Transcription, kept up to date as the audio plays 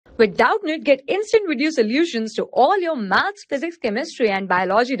With Doubtnut, get instant video solutions to all your maths, physics, chemistry, and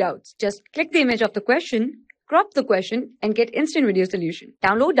biology doubts. Just click the image of the question, crop the question, and get instant video solution.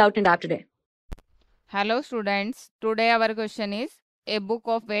 Download Doubtnut app today. Hello students, today our question is, a book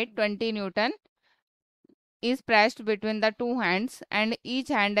of weight 20 Newton is pressed between the two hands and each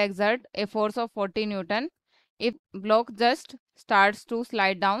hand exerts a force of 40 Newton. If block just starts to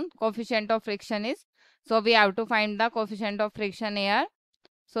slide down, coefficient of friction is, so we have to find the coefficient of friction here.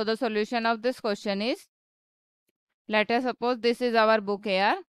 So the solution of this question is, let us suppose this is our book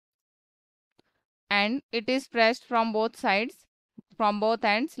here and it is pressed from both sides, from both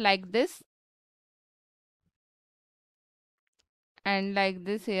ends like this and like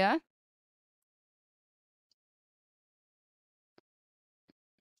this here.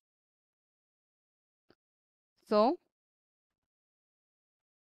 So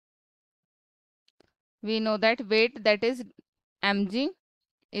we know that weight, that is mg,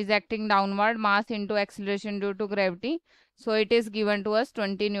 is acting downward, mass into acceleration due to gravity. So it is given to us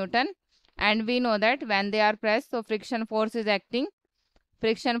 20 Newton. And we know that when they are pressed, so friction force is acting.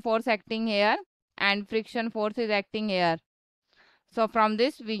 Friction force acting here and friction force is acting here. So from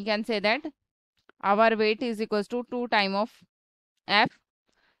this we can say that our weight is equals to 2 times of F,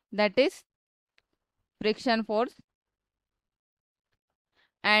 that is friction force.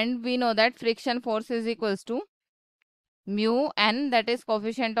 And we know that friction force is equals to mu n, that is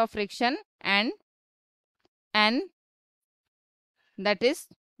coefficient of friction, and n, that is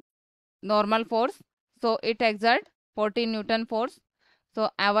normal force. So it exerts 40 Newton force.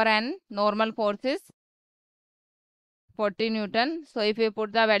 So our n, normal force, is 40 Newton. So if we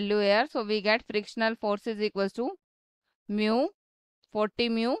put the value here, so we get frictional force is equals to mu, 40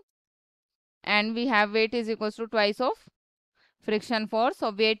 mu, and we have weight is equals to twice of friction force.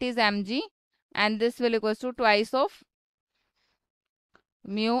 So weight is mg and this will equals to twice of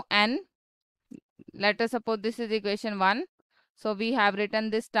mu n. Let us suppose this is equation 1. So we have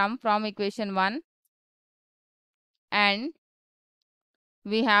written this term from equation 1 and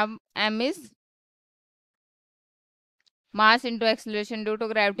we have m is mass into acceleration due to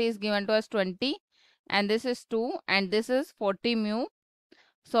gravity is given to us 20 and this is 2 and this is 40 mu.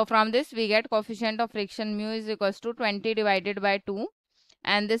 So from this we get coefficient of friction mu is equals to 20 divided by 2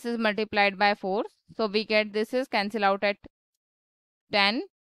 and this is multiplied by 4. So we get this is cancel out at 10.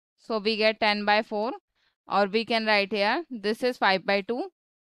 So we get 10 by 4, or we can write here this is 5 by 2.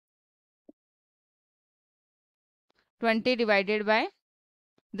 20 divided by,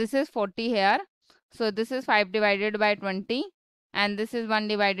 this is 40 here. So this is 5 divided by 20 and this is 1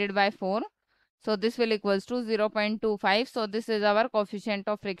 divided by 4. So this will equals to 0.25. So this is our coefficient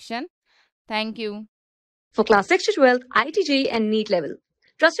of friction. Thank you. For class 6 to 12, IIT JEE and NEET level.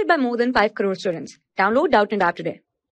 Trusted by more than 5 crore students. Download Doubtnut app today.